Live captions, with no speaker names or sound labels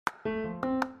Well,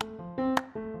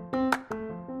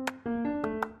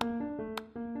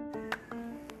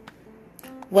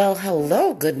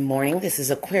 hello, good morning. This is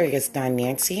Aquarius Don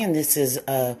Nancy, and this is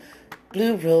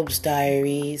Blue Robes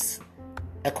Diaries,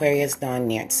 Aquarius Don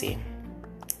Nancy.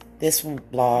 This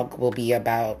blog will be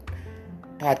about,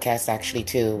 podcast actually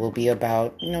too, will be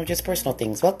about, just personal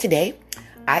things. Well, today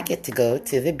I get to go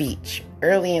to the beach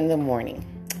early in the morning.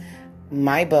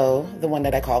 My beau, the one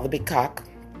that I call the big cock,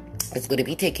 is going to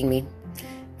be taking me.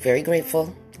 Very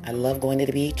grateful. I love going to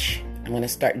the beach. I'm going to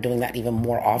start doing that even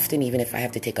more often, even if I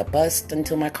have to take a bus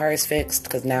until my car is fixed,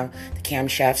 because now the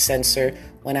camshaft sensor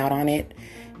went out on it.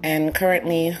 And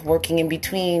currently working in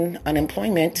between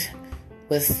unemployment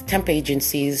with temp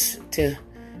agencies to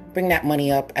bring that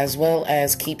money up, as well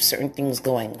as keep certain things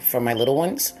going for my little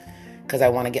ones, because I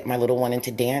want to get my little one into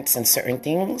dance and certain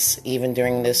things, even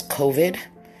during this COVID.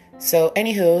 So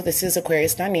anywho, this is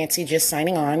Aquarius Don Nancy just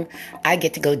signing on. I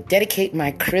get to go dedicate my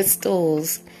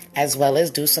crystals as well as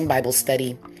do some Bible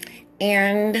study.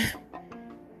 And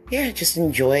just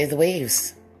enjoy the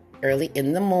waves. Early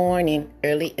in the morning.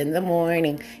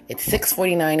 It's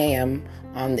 6:49 a.m.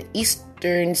 on the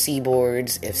eastern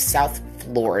seaboards of South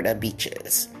Florida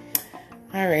beaches.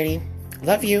 Alrighty.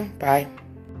 Love you. Bye.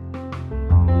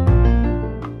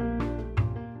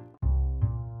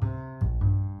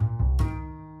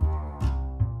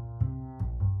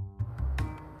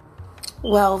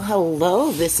 Well,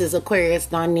 hello, this is Aquarius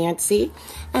Don Nancy,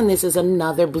 and this is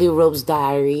another Blue Robes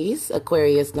Diaries,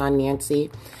 Aquarius Don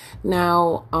Nancy.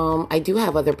 Now, I do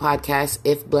have other podcasts,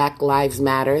 If Black Lives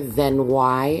Matter, Then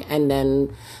Why? And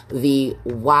then the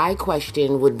why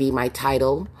question would be my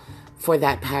title for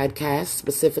that podcast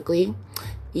specifically.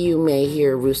 You may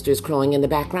hear roosters crowing in the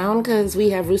background because we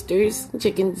have roosters and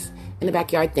chickens in the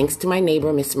backyard, thanks to my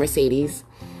neighbor, Miss Mercedes.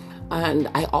 And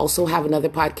I also have another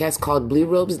podcast called Blue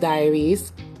Robes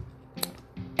Diaries,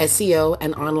 SEO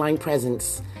and online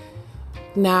presence.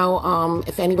 Now,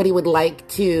 if anybody would like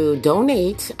to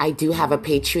donate, I do have a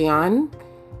Patreon,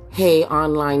 Hey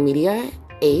Online Media,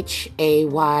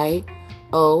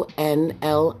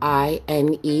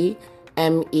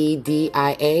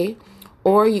 HAYONLINEMEDIA,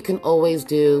 or you can always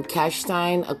do #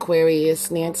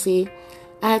 Aquarius Nancy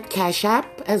at Cash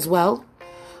App as well.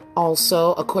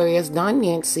 Also, Aquarius Don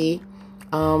Nancy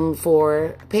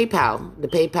for PayPal, the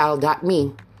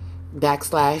paypal.me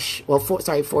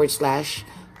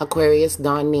 / Aquarius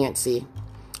Don Nancy.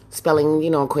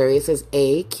 Spelling, Aquarius is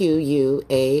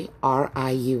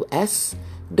AQUARIUS.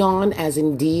 Dawn as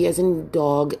in D as in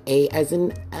dog, A as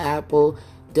in apple,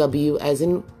 W as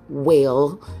in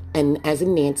whale, and as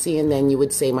in Nancy, and then you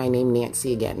would say my name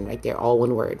Nancy again, right there, all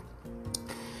one word.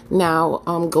 Now,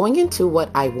 going into what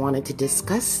I wanted to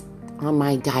discuss on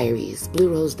my diaries, Blue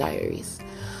Rose Diaries.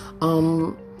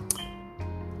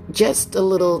 Just a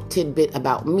little tidbit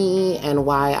about me and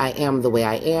why I am the way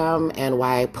I am and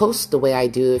why I post the way I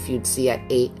do. If you'd see at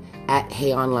Hey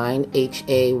Online,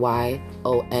 HAYONLINE,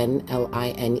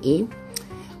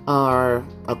 or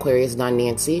Aquarius Don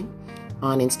Nancy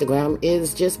on Instagram,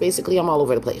 is just basically I'm all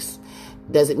over the place.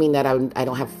 Doesn't mean that I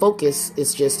don't have focus.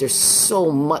 It's just there's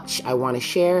so much I want to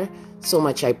share, so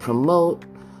much I promote,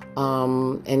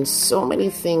 and so many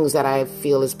things that I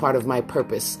feel is part of my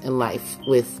purpose in life,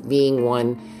 with being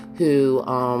one who,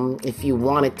 if you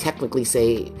want to technically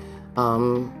say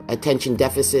attention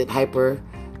deficit, hyper,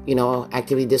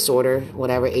 activity disorder,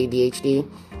 whatever, ADHD,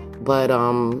 but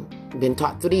been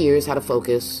taught through the years how to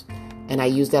focus, and I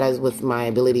use that as with my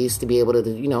abilities to be able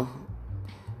to,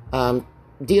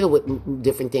 deal with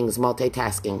different things,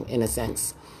 multitasking in a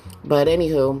sense. But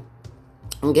anywho,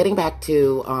 I'm getting back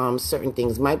to certain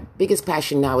things. My biggest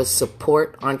passion now is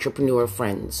support entrepreneur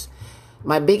friends.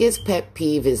 My biggest pet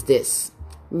peeve is this.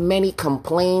 Many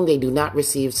complain they do not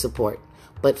receive support,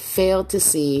 but fail to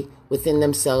see within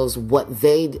themselves what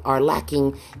they are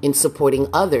lacking in supporting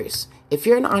others. If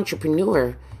you're an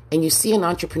entrepreneur and you see an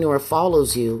entrepreneur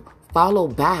follows you, follow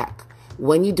back.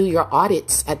 When you do your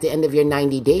audits at the end of your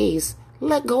 90 days,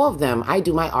 let go of them. I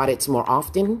do my audits more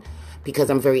often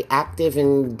because I'm very active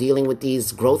in dealing with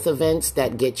these growth events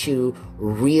that get you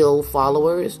real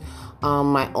followers.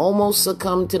 I almost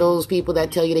succumb to those people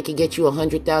that tell you they could get you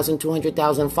 100,000,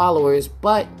 200,000 followers,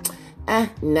 but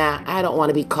nah, I don't want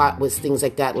to be caught with things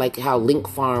like that, like how link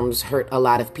farms hurt a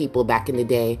lot of people back in the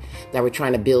day that were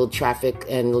trying to build traffic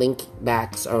and link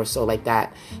backs or so like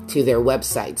that to their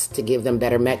websites to give them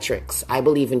better metrics. I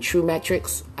believe in true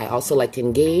metrics. I also like to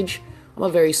engage. I'm a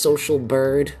very social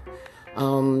bird.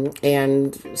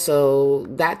 And so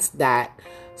that's that.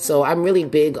 So I'm really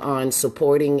big on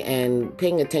supporting and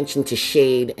paying attention to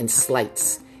shade and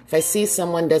slights. If I see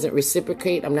someone doesn't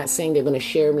reciprocate, I'm not saying they're going to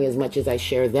share me as much as I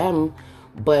share them,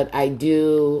 but I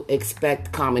do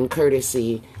expect common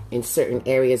courtesy in certain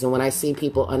areas. And when I see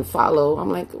people unfollow, I'm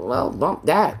like, well, bump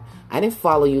that. I didn't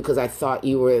follow you because I thought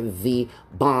you were the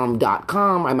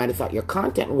bomb.com. I might have thought your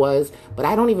content was, but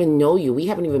I don't even know you. We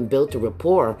haven't even built a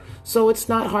rapport. So it's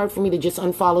not hard for me to just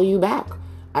unfollow you back.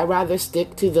 I rather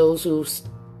stick to those who,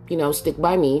 stick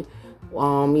by me,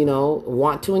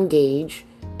 want to engage.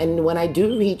 And when I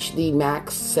do reach the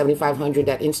max 7,500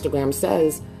 that Instagram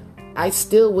says, I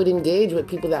still would engage with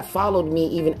people that followed me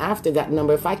even after that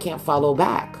number if I can't follow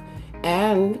back.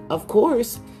 And of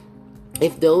course,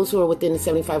 if those who are within the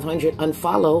 7,500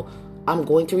 unfollow, I'm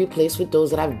going to replace with those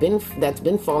that's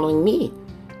been following me.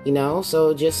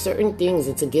 So just certain things,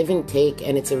 it's a give and take,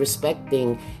 and it's a respect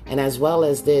thing. And as well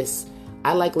as this,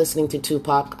 I like listening to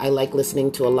Tupac. I like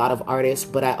listening to a lot of artists,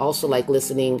 but I also like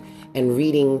listening and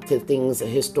reading to things of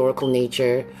historical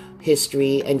nature,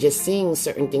 history, and just seeing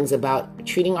certain things about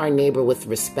treating our neighbor with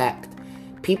respect.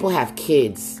 People have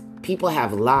kids. People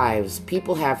have lives.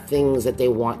 People have things that they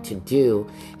want to do.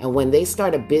 And when they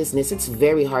start a business, it's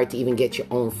very hard to even get your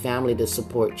own family to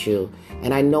support you.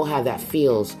 And I know how that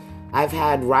feels. I've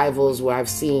had rivals where I've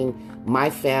seen my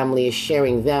family is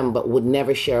sharing them, but would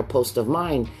never share a post of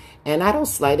mine. And I don't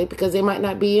slight it because they might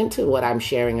not be into what I'm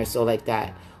sharing or so like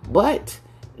that. But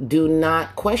do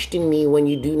not question me when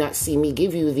you do not see me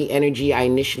give you the energy I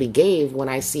initially gave when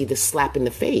I see the slap in the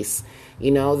face.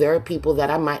 There are people that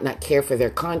I might not care for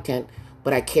their content,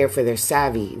 but I care for their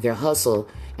savvy, their hustle,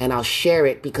 and I'll share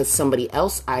it because somebody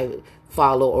else I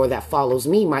follow or that follows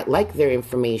me might like their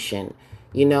information,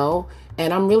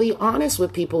 And I'm really honest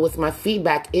with people with my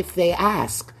feedback if they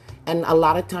ask. And a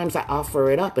lot of times I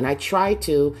offer it up, and I try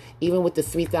to, even with the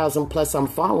 3,000 plus I'm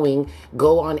following,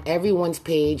 go on everyone's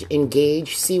page,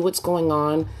 engage, see what's going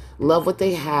on, love what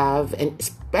they have, and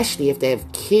especially if they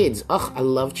have kids. I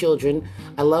love children.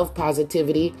 I love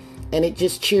positivity, and it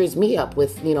just cheers me up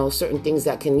with, certain things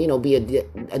that can, be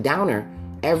a downer.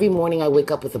 Every morning I wake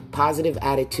up with a positive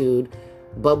attitude,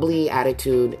 bubbly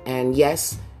attitude, and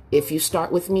yes, if you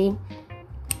start with me,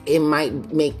 it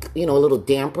might make, a little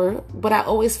damper, but I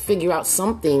always figure out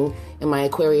something in my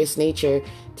Aquarius nature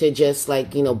to just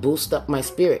boost up my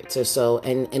spirits or so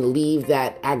and leave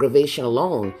that aggravation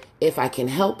alone if I can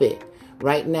help it.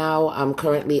 Right now, I'm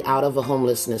currently out of a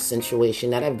homelessness situation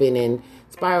that I've been in,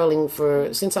 spiraling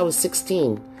since I was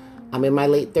 16. I'm in my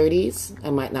late 30s.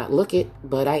 I might not look it,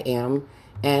 but I am.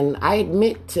 And I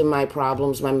admit to my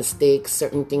problems, my mistakes,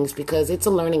 certain things, because it's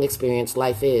a learning experience,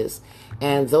 life is.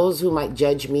 And those who might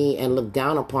judge me and look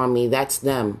down upon me, that's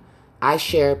them. I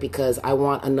share because I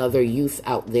want another youth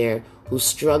out there who's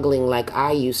struggling like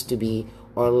I used to be,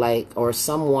 or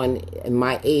someone in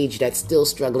my age that's still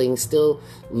struggling, still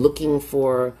looking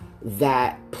for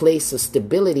that place of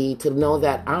stability, to know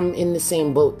that I'm in the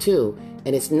same boat too.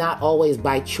 And it's not always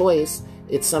by choice.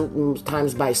 It's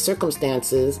sometimes by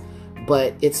circumstances.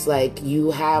 But it's like you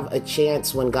have a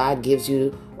chance when God gives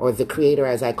you, or the Creator,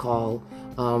 as I call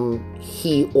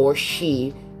he or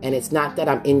she. And it's not that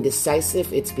I'm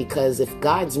indecisive. It's because if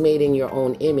God's made in your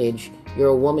own image, you're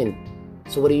a woman.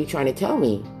 So what are you trying to tell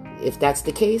me? If that's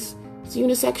the case, it's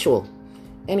unisexual.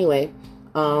 Anyway,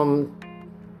 well,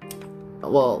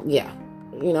 yeah,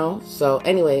 So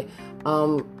anyway,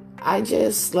 I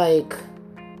just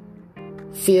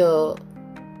feel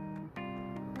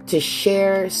to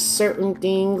share certain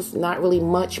things, not really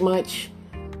much,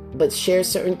 but share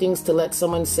certain things to let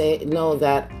someone know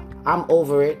that I'm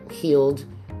over it, healed,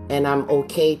 and I'm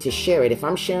okay to share it. If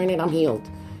I'm sharing it, I'm healed.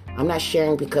 I'm not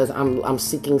sharing because I'm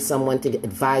seeking someone to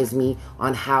advise me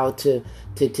on how to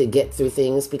get through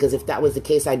things, because if that was the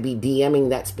case, I'd be DMing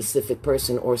that specific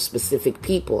person or specific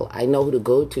people. I know who to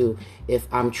go to if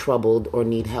I'm troubled or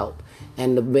need help.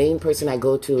 And the main person I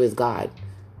go to is God,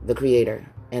 the Creator.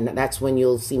 And that's when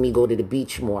you'll see me go to the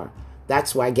beach more.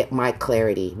 That's where I get my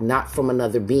clarity, not from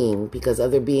another being, because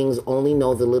other beings only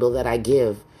know the little that I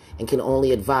give and can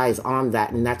only advise on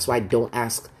that. And that's why I don't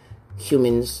ask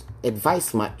humans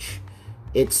advice much.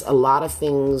 It's a lot of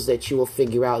things that you will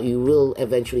figure out. You will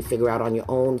eventually figure out on your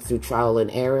own through trial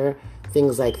and error,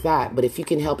 things like that. But if you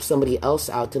can help somebody else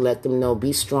out to let them know,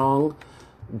 be strong,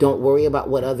 don't worry about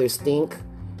what others think.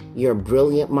 You're a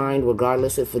brilliant mind,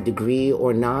 regardless if a degree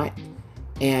or not.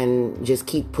 And just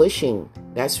keep pushing.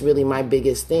 That's really my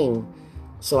biggest thing.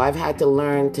 So I've had to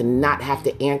learn to not have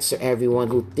to answer everyone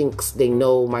who thinks they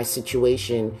know my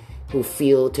situation, who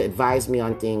feel to advise me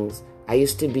on things. I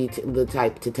used to be the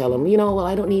type to tell them, well,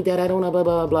 I don't need that. I don't know, blah,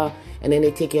 blah, blah. And then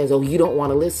they take it as, oh, you don't want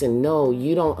to listen. No,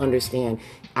 you don't understand.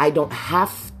 I don't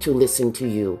have to listen to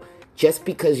you. Just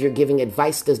because you're giving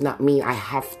advice does not mean I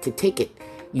have to take it.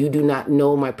 You do not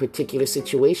know my particular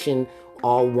situation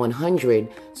all 100,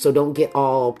 so don't get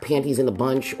all panties in a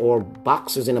bunch or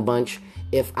boxers in a bunch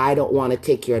if I don't want to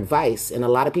take your advice. And a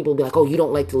lot of people be like, oh, you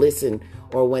don't like to listen.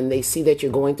 Or when they see that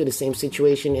you're going through the same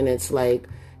situation, and it's like,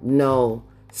 no,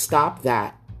 stop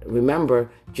that.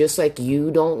 Remember, just like you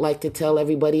don't like to tell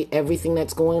everybody everything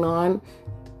that's going on,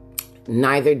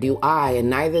 neither do I, and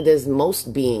neither does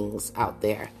most beings out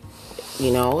there.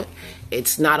 You know,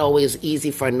 it's not always easy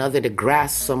for another to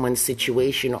grasp someone's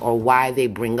situation or why they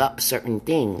bring up certain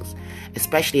things,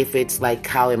 especially if it's like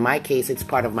how in my case, it's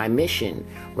part of my mission.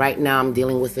 Right now, I'm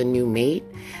dealing with a new mate.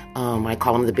 I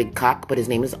call him the big cock, but his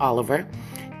name is Oliver.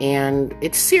 And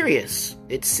it's serious.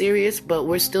 It's serious, but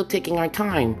we're still taking our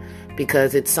time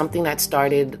because it's something that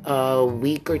started a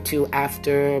week or two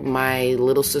after my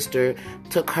little sister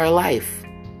took her life.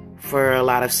 For a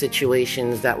lot of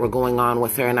situations that were going on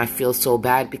with her, and I feel so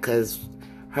bad because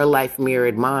her life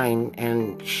mirrored mine,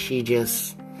 and she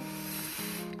just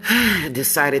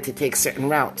decided to take certain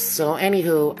routes. So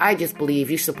anywho, I just believe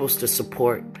you're supposed to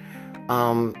support.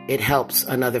 It helps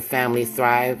another family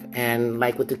thrive, and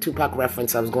like with the Tupac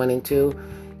reference I was going into,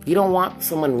 you don't want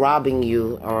someone robbing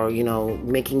you or,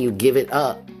 making you give it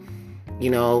up,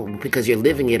 because you're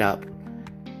living it up.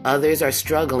 Others are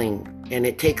struggling. And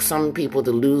it takes some people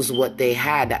to lose what they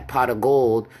had, that pot of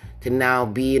gold, to now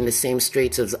be in the same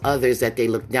straits as others that they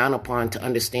look down upon, to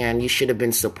understand you should have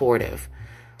been supportive.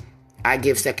 I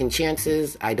give second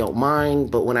chances. I don't mind.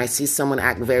 But when I see someone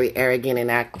act very arrogant and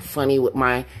act funny with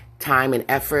my time and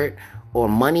effort or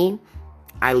money,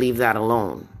 I leave that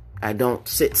alone. I don't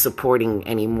sit supporting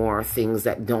anymore things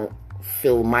that don't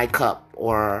fill my cup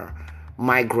or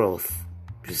my growth.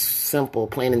 Just simple,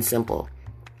 plain and simple.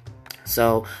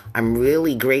 So I'm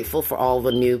really grateful for all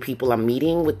the new people I'm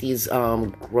meeting with these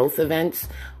growth events,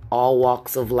 all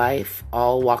walks of life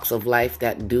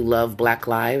that do love Black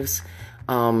lives.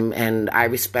 And I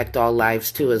respect all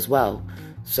lives too as well.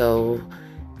 So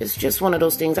it's just one of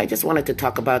those things. I just wanted to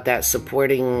talk about that,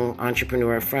 supporting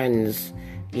entrepreneur friends,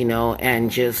 and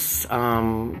just,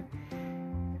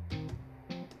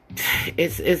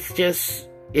 it's just,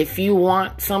 if you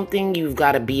want something, you've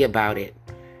got to be about it,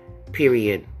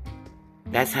 period.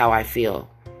 That's how I feel.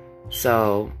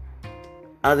 So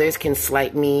others can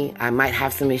slight me. I might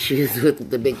have some issues with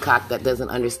the big cock that doesn't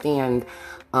understand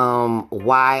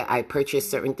why I purchase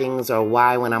certain things, or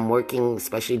why when I'm working,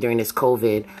 especially during this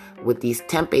COVID, with these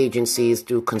temp agencies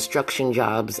through construction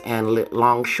jobs and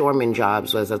longshoreman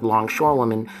jobs as a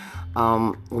longshorewoman,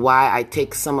 why I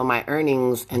take some of my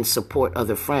earnings and support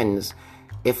other friends.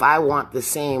 If I want the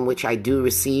same, which I do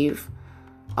receive,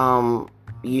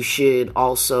 you should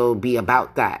also be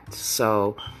about that.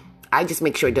 So I just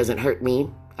make sure it doesn't hurt me.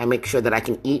 I make sure that I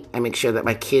can eat. I make sure that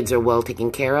my kids are well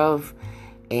taken care of,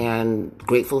 and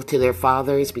grateful to their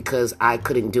fathers, because I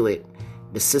couldn't do it.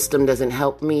 The system doesn't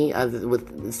help me.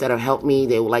 Instead of help me,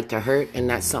 they would like to hurt. And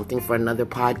that's something for another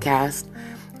podcast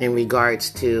in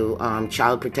regards to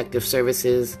Child Protective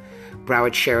Services,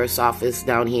 Broward Sheriff's Office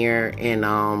down here in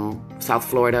South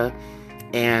Florida,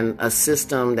 and a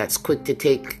system that's quick to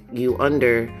take you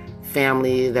under,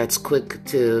 family that's quick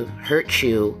to hurt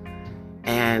you,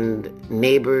 and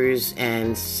neighbors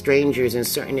and strangers and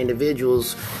certain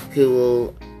individuals who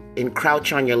will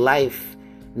encroach on your life,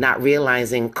 not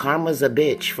realizing karma's a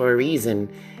bitch for a reason,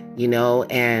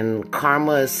 and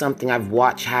karma is something I've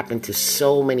watched happen to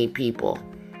so many people.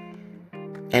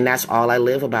 And that's all I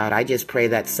live about. I just pray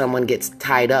that someone gets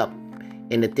tied up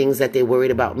in the things that they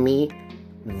worried about me.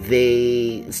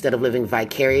 They, instead of living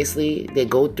vicariously, they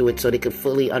go through it so they could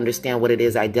fully understand what it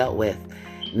is I dealt with.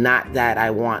 Not that I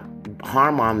want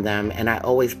harm on them. And I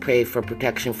always pray for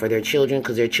protection for their children,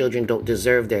 because their children don't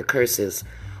deserve their curses.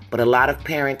 But a lot of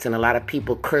parents and a lot of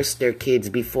people curse their kids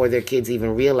before their kids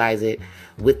even realize it,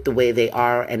 with the way they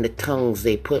are and the tongues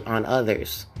they put on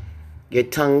others. Your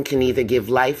tongue can either give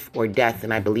life or death,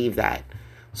 and I believe that.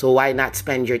 So why not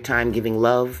spend your time giving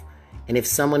love? And if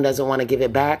someone doesn't want to give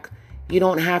it back, you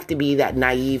don't have to be that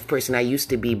naive person I used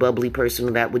to be, bubbly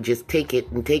person that would just take it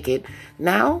and take it.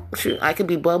 Now, I could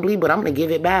be bubbly, but I'm going to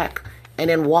give it back and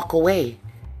then walk away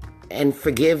and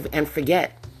forgive and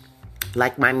forget.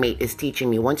 Like my mate is teaching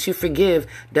me. Once you forgive,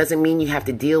 doesn't mean you have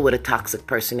to deal with a toxic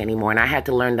person anymore. And I had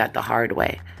to learn that the hard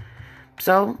way.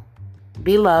 So,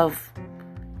 be love,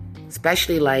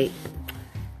 especially light.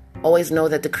 Always know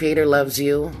that the Creator loves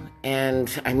you. And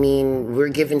we're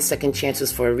given second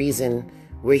chances for a reason.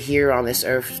 We're here on this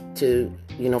earth to,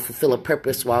 fulfill a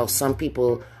purpose, while some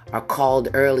people are called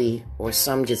early or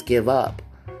some just give up.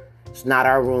 It's not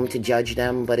our room to judge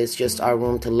them, but it's just our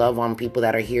room to love on people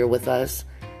that are here with us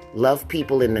Love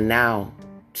people in the now.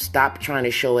 Stop trying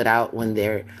to show it out when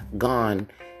they're gone.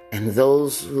 And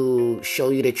those who show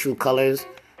you the true colors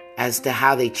as to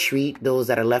how they treat those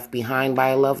that are left behind by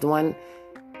a loved one,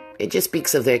 it just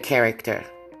speaks of their character.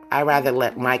 I rather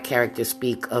let my character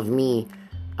speak of me,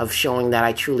 of showing that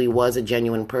I truly was a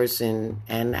genuine person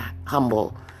and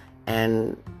humble.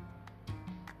 And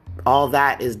all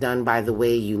that is done by the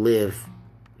way you live.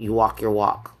 You walk your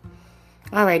walk.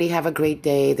 Alrighty, have a great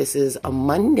day. This is a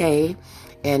Monday,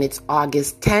 and it's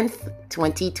August 10th,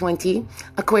 2020.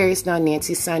 Aquarius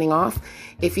Nancy signing off.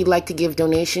 If you'd like to give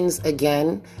donations,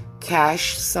 again,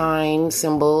 cash sign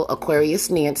symbol Aquarius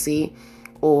Nancy,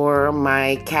 or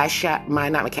my Cash App,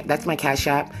 that's my Cash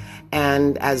App,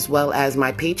 and as well as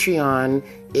my Patreon.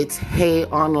 It's Hey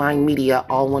Online Media,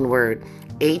 all one word,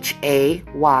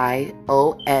 HAYONLINE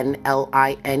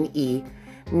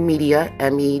Media,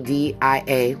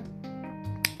 MEDIA,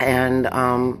 and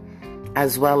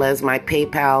as well as my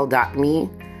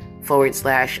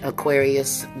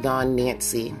PayPal.me/Aquarius Dawn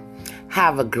Nancy.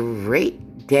 Have a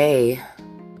great day.